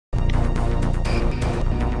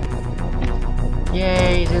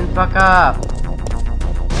Yay, he didn't fuck up.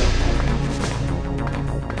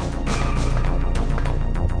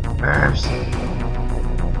 Herbs.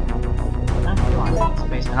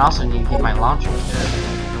 Space. And I also need to get my launcher there.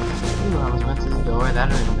 Ooh, I almost went to the door. That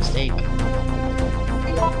was a mistake.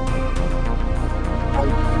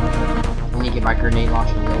 I need to get my grenade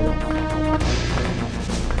launcher later.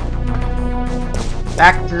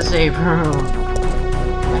 Back to the save room.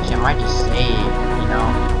 Actually, I might just save, you know,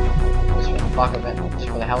 just for the fuck of it, just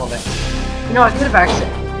for the hell of it. You know, I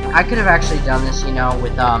could have actually done this, you know,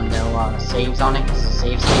 with no saves on it, cause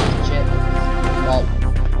save states and shit. But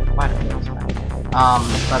why don't I do this?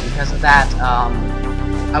 But because of that,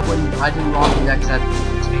 I didn't want to do that because that'd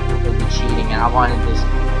technically be cheating, and I wanted this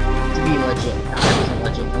to be legit, 100%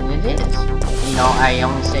 legit, and it is. You know, I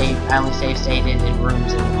only save stated in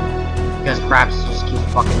rooms, and because Craps just keeps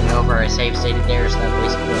fucking me over, I save stated there, so that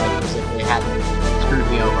basically like as if it hadn't screwed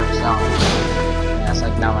me over. So yeah, it's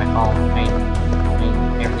like not my fault. I mean,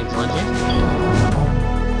 everything's legit.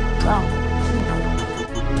 So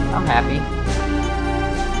I'm happy.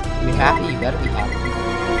 You happy? You better be happy.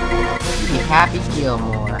 You be happy,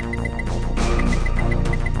 Gilmore.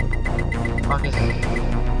 What the fuck is it?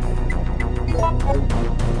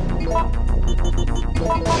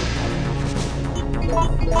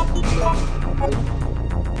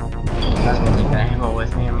 That's gonna take that ammo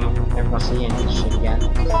with me. I mean, never gonna see any of this shit again.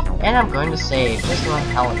 And I'm going to save, just for the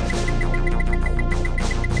hell of it.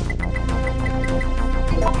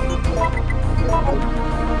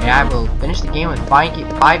 Yeah, I will finish the game with 5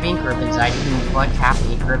 ink ribbons. I didn't even collect half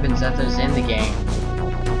the ink ribbons that was in the game.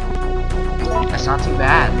 That's not too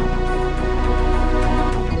bad.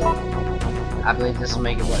 I believe this will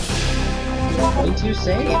make it, what, 22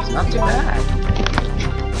 saves? Not too bad.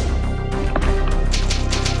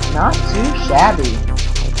 Not too shabby.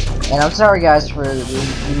 And I'm sorry guys for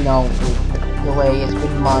the, you know, the delay. It's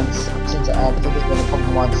been months since, I think it's been a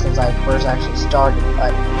couple months since I first actually started,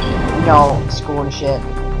 but, you know, school and shit,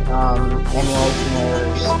 emulation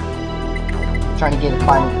errors, trying to get it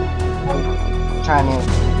trying to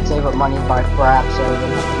save up money to buy crap so I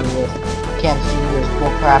don't have to do this. Can't do this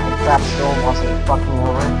bull crap, and crap still wants to fuck me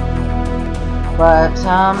over. But,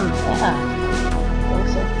 yeah.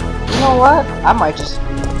 You know what? I might just,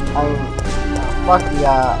 fuck the,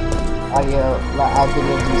 audio,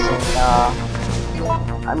 video decent,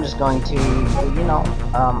 I'm just going to, you know,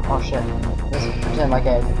 oh shit, let's pretend like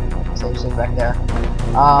I save back there.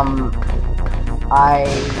 I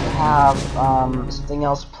have, something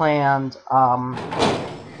else planned, wow,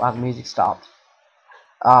 the music stopped.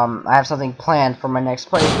 I have something planned for my next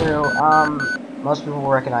playthrough, most people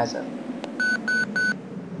will recognize it.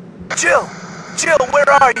 Jill, where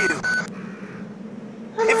are you?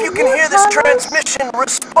 If you can hear this transmission,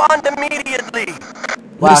 respond immediately!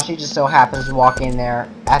 Wow, she just so happens to walk in there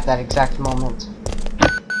at that exact moment.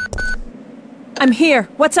 I'm here.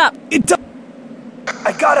 What's up?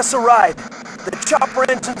 I got us a ride. The chopper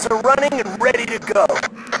engines are running and ready to go.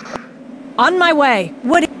 On my way.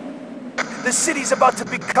 What? The city's about to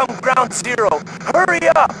become ground zero. Hurry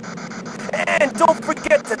up! And don't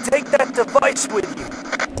forget to take that device with you.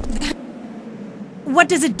 What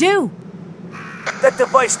does it do? That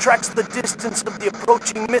device tracks the distance of the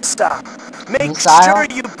approaching missile. Make sure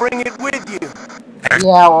you bring it with you.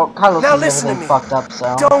 Yeah, well, Carlos now is listen to everything me. fucked up,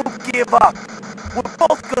 so... Don't give up. We're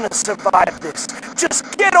both gonna survive this.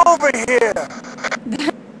 Just get over here.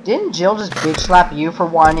 Didn't Jill just big slap you for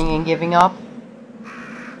whining and giving up?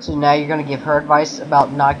 So now you're gonna give her advice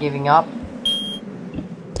about not giving up?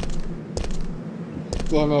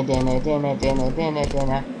 Dinner.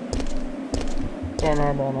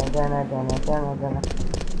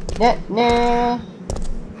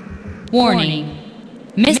 Warning.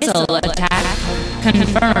 Missile attack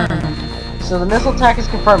confirmed. So the missile attack is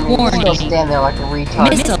confirmed. You can still stand there like a retard.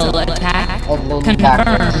 Missile attack and lean confirmed.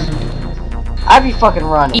 backwards. I'd be fucking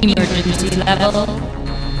running. Emergency level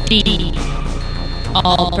D.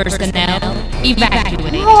 All personnel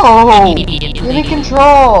evacuate No! immediately. Give me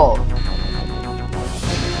control!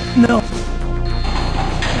 No.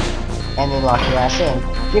 And they lock your ass in.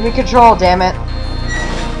 Give me control, damn it!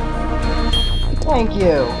 Thank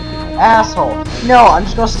you. Asshole. No, I'm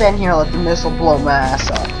just gonna stand here and let the missile blow my ass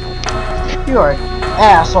up. You're an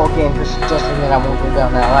asshole game for suggesting that I won't go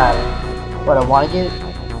down that ladder. What, I wanna get it?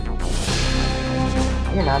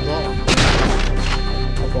 You're not dead.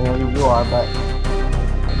 Okay, maybe you are, but...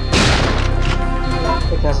 I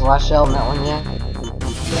think that's the last shell in that one, yeah?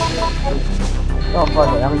 Oh, fuck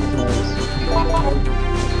it, I'm gonna use this.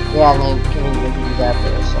 Yeah, and they can even do that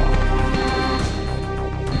there, so...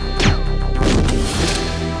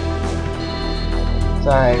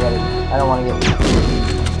 Sorry, I don't want to get.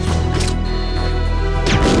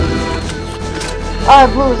 Oh, I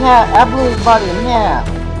blew his hat. I blew his body in half.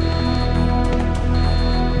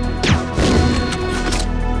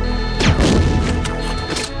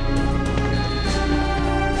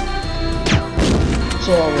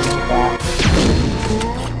 Shit, I didn't that.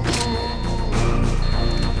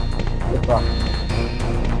 Good fuck.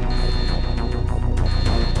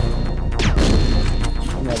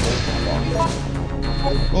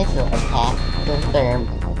 Missile attack confirmed.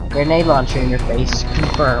 Grenade launcher in your face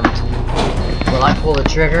confirmed. Will I pull the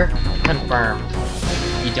trigger? Confirmed.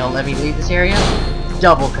 You don't let me leave this area?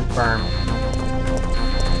 Double confirmed.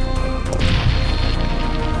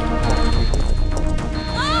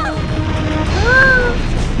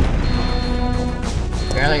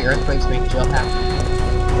 Apparently earthquakes make Jill happy.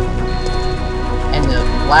 And the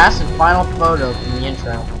last and final photo from the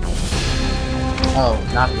intro. Oh,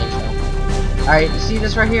 not the intro. Alright, you see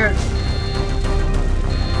this right here?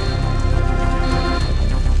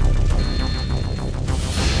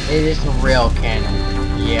 It is a rail cannon.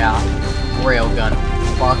 Yeah. Rail gun.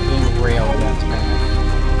 Fucking rail gun cannon.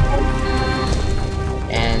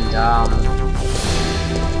 And,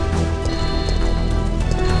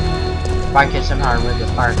 if I could somehow remove the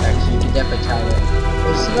fire effects, you can definitely tell it.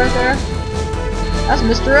 Oh, see right there? That's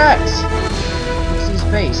Mr. X! You see his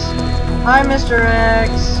face. Hi, Mr.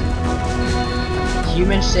 X!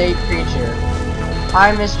 Human-shaped creature.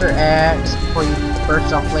 Hi, Mr. X! Before you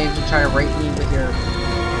burst off flames and try to rape me with your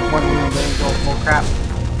one-winged angel bullcrap.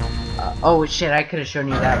 Oh shit, I could have shown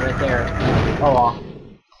you that right there. Oh well.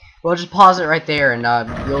 Well, just pause it right there and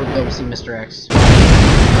you'll be able to see Mr. X.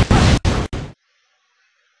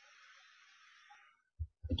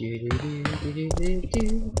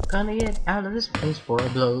 Gonna get out of this place for a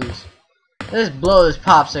blows. Let's blow this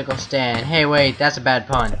popsicle stand. Hey, wait, that's a bad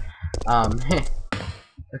pun.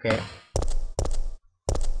 Okay.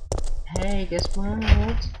 Hey, guess what?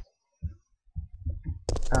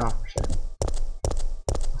 Oh, shit.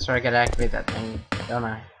 Sorry, I gotta activate that thing, don't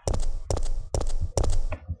I?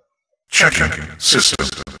 Checking system.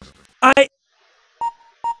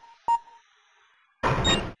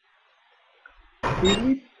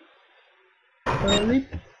 Beep. Beep.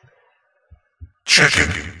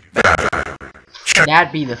 Checking data.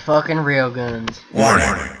 That'd be the fucking railguns.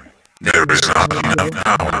 Warning. There is not enough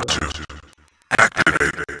power to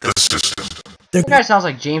activate the system. That guy sounds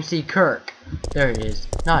like James C. Kirk. There it is.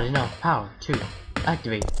 Not enough power to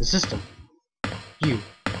activate the system. You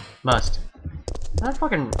must. That's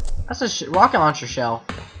a rocket launcher shell.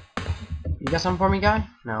 You got something for me, guy?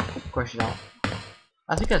 No, of course you don't.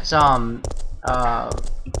 I think it's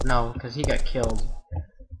no, because he got killed.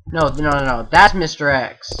 No, that's Mr.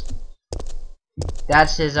 X.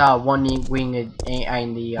 That's his one-winged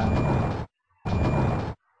and the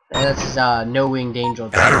that's his no-winged angel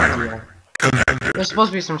deal. There's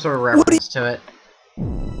supposed to be some sort of reference to it.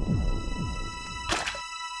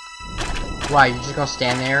 Why, you just gonna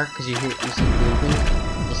stand there because you see moving?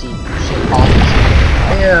 You see shit falling?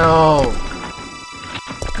 Ew!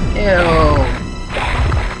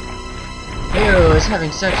 Ew, it's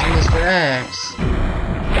having sex with Mr. X.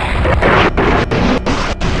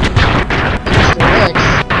 Mr. X.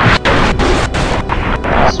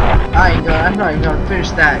 I'm not even gonna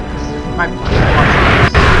finish that because my kid watching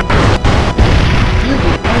this. You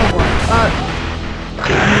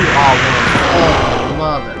are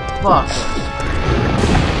one motherfucker.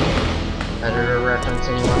 Predator reference,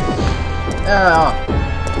 anyone? Oh!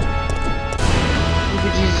 Look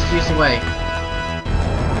at Jesus use away.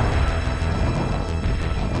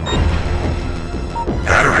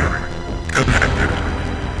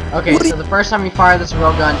 Okay, so the first time you fire this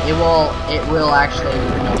railgun, it will actually,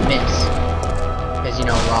 miss. Because,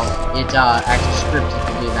 well, it's actually scripted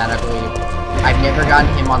to do that, I believe. I've never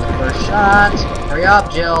gotten him on the first shot. Hurry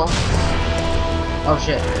up, Jill. Oh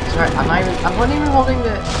shit. Sorry, I wasn't even holding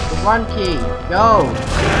the run key. Go!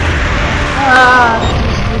 Ah!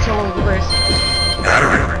 It's all over the place.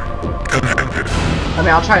 I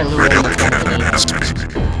mean, I'll try and lure him.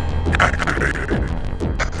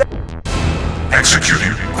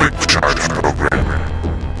 Executing quick charge program.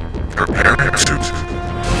 Preparing to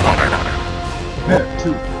fire. Prepare to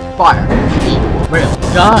fire the rail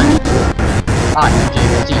gun. I am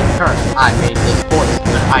James C. Kirk. I made this voice,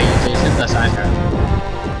 but I use a synthesizer.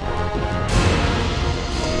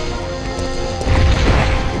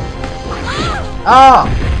 Oh,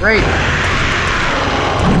 great.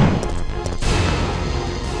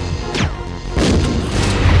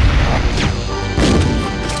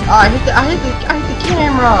 Oh, I hit the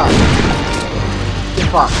camera. Get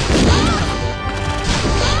fucked.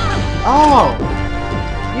 Oh.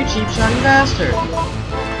 You cheap shotty bastard!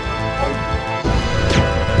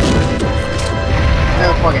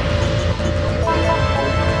 No, fuck it.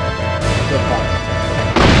 Good fuck.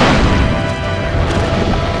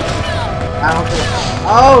 I don't think.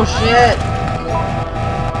 Oh shit!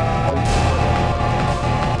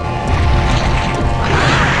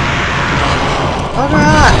 Oh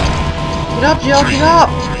god! Get up, Jill, get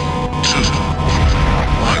up!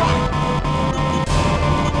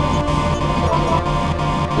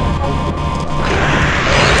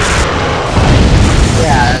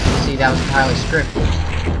 Yeah, as you see, that was entirely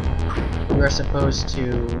scripted. You were supposed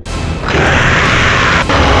to...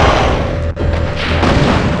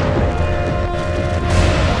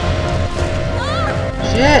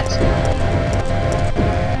 Shit!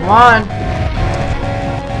 Come on!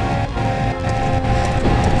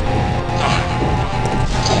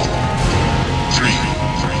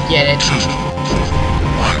 Get it?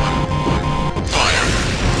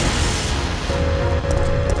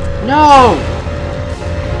 No!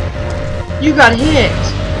 You got hit!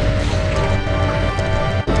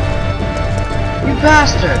 You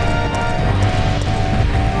bastard!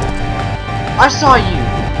 I saw you!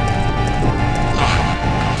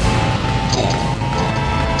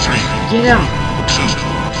 Get him!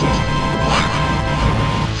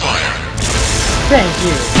 Thank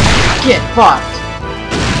you! Get fucked!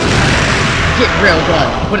 Get real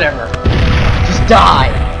done! Whatever. Just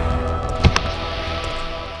die!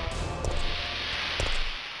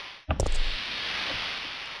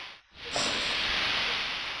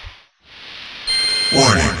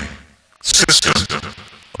 Warning. System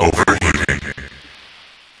overheating.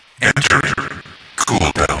 Enter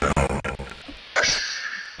cooldown mode.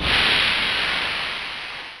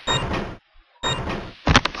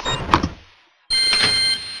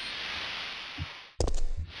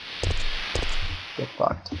 Get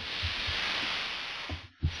fucked.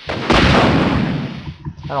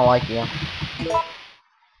 I don't like you.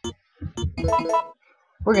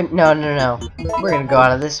 We're gonna no. We're gonna go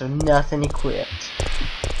out of this with nothing equipped.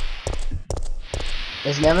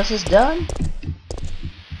 Is Nemesis done?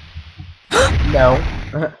 No.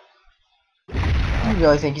 You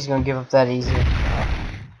really think he's gonna give up that easy?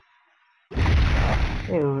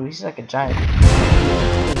 Ew, he's like a giant.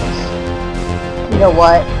 You know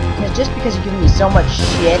what? Just because you're giving me so much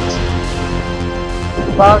shit,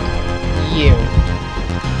 fuck you.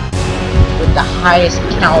 With the highest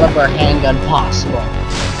caliber handgun possible.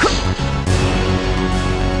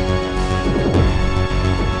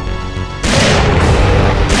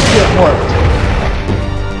 It worked.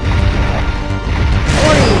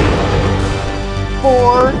 3,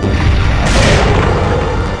 4,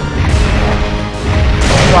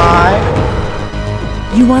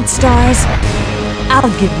 5. You want stars? I'll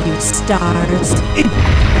give you stars. 6.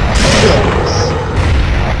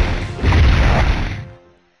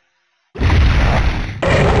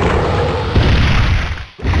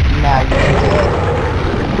 Now you're dead.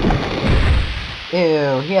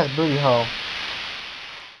 Ew, he has booty hole.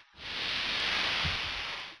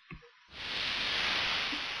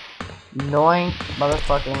 Annoying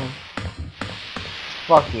motherfucking.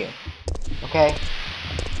 Fuck you. Okay?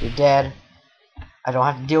 You're dead. I don't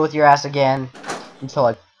have to deal with your ass again until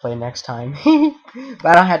I play next time. But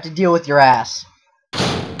I don't have to deal with your ass.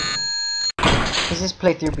 Cause this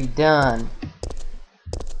playthrough be done.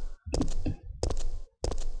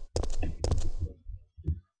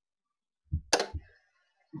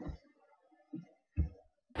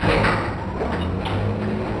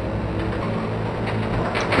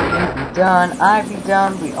 Done, I be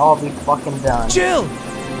done, we all be fucking done. Jill!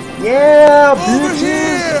 Yeah, Over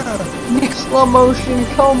bitches! here! Slow motion,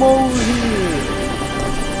 come over here!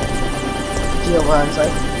 Jill runs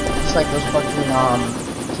like, just like those fucking,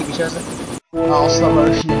 TV shows, all slow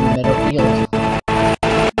motion in the middle field.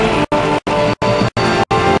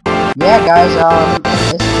 Yeah, guys,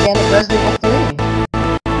 this is the end of Resident Evil 3.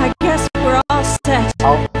 I guess we're all set.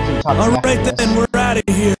 I'll keep talking after Alright this. then, we're out of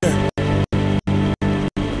here.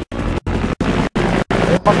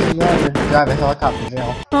 Where the fuck are you going to drive a helicopter,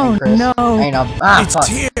 Jill? Oh, Hey, Chris. no. Hey, no. Ah, It's fuck.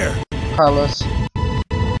 here. Carlos.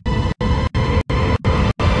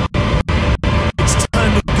 It's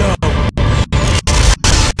time to go.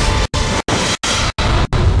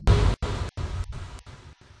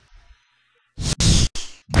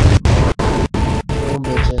 Boom,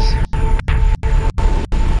 bitches.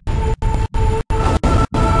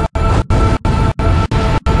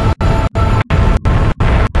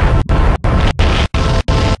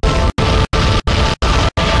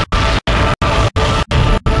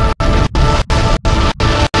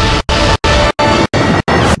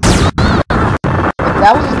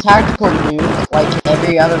 that was a tactical nuke, like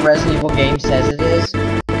every other Resident Evil game says it is,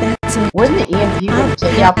 That's it. wouldn't the EMP would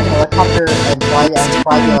take out the helicopter and fry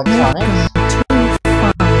the electronics?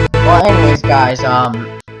 Well, anyways, guys,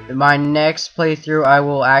 my next playthrough,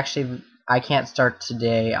 I can't start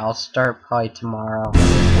today. I'll start probably tomorrow.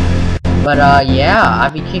 But, yeah,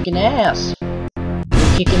 I'll be kicking ass.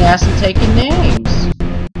 Kicking ass and taking names.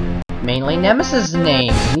 Mainly Nemesis'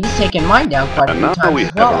 names, and he's taken mine down quite a few times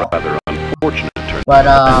as well. Rather unfortunate turn. But,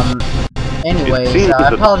 anyways, I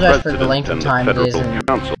apologize for the length of time it is, and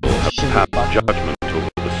Council have passed judgment over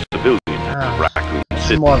the civilians of Raccoon it's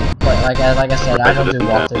City. more, like I said, I don't do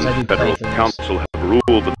walkthroughs, I do Federal playthroughs. Council have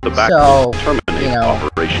ruled that the back So, terminate you know,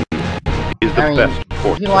 operation is the I mean, best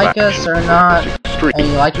course if you of like us action or for not, this extreme and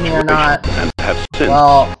you like me or not, situation, and have since,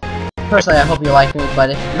 well, personally I hope you like me, but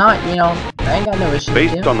if not, you know, I ain't got no issues with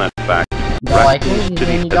based you. on that fact, You don't like me, Raccoon City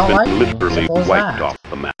then you has don't been like me. literally Simple as wiped that. off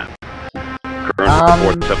the map. Current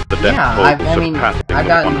reports have the death Yeah, toll I mean, surpassing I've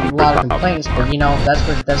gotten a lot of 100,000. complaints, but you know, that's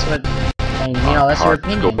what, I mean, you know, that's your Hearts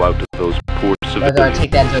opinion. go out to those poor civilians. Whether I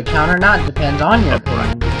take that into account or not depends on your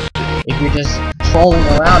opinion. If you're just trolling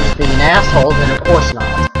around just being an asshole, then of course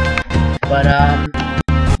not. But,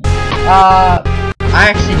 I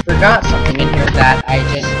actually forgot something in here that I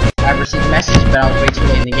received a message, but I was way too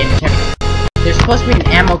late in the game to check it. There's supposed to be an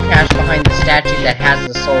ammo cache behind the statue that has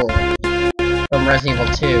the soul from Resident Evil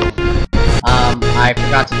 2. I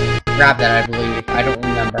forgot to grab that, I believe. I don't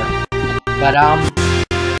remember. But,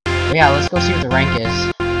 yeah, let's go see what the rank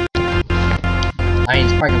is. I mean,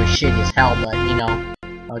 it's probably gonna be shitty as hell, but, you know,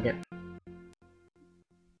 I'll get...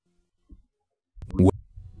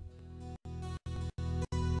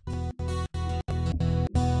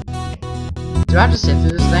 Do I have to sit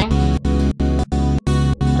through this thing?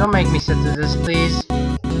 Don't make me sit through this, please.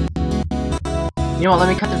 You know what, let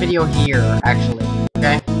me cut the video here, actually.